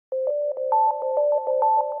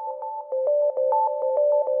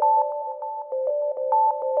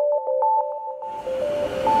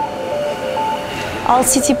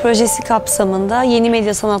AltCity projesi kapsamında yeni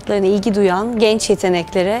medya sanatlarına ilgi duyan genç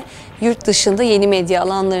yeteneklere yurt dışında yeni medya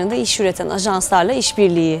alanlarında iş üreten ajanslarla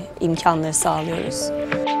işbirliği imkanları sağlıyoruz.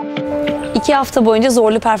 2 hafta boyunca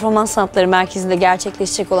Zorlu Performans Sanatları Merkezi'nde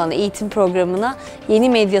gerçekleşecek olan eğitim programına yeni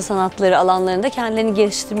medya sanatları alanlarında kendilerini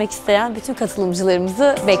geliştirmek isteyen bütün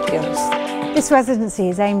katılımcılarımızı bekliyoruz. This residency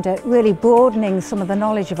is aimed at really broadening some of the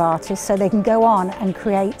knowledge of artists so they can go on and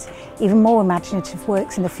create even more imaginative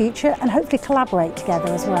works in the future and hopefully collaborate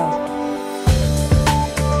together as well.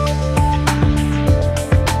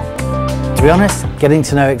 To be honest, getting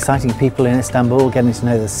to know exciting people in Istanbul, getting to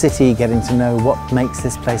know the city, getting to know what makes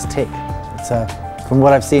this place tick. From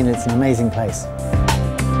what I've seen, it's an amazing place.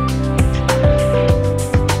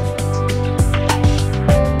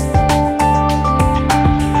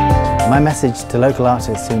 My message to local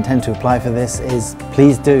artists who intend to apply for this is,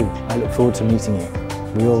 please do. I look forward to meeting you.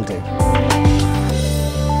 We all do.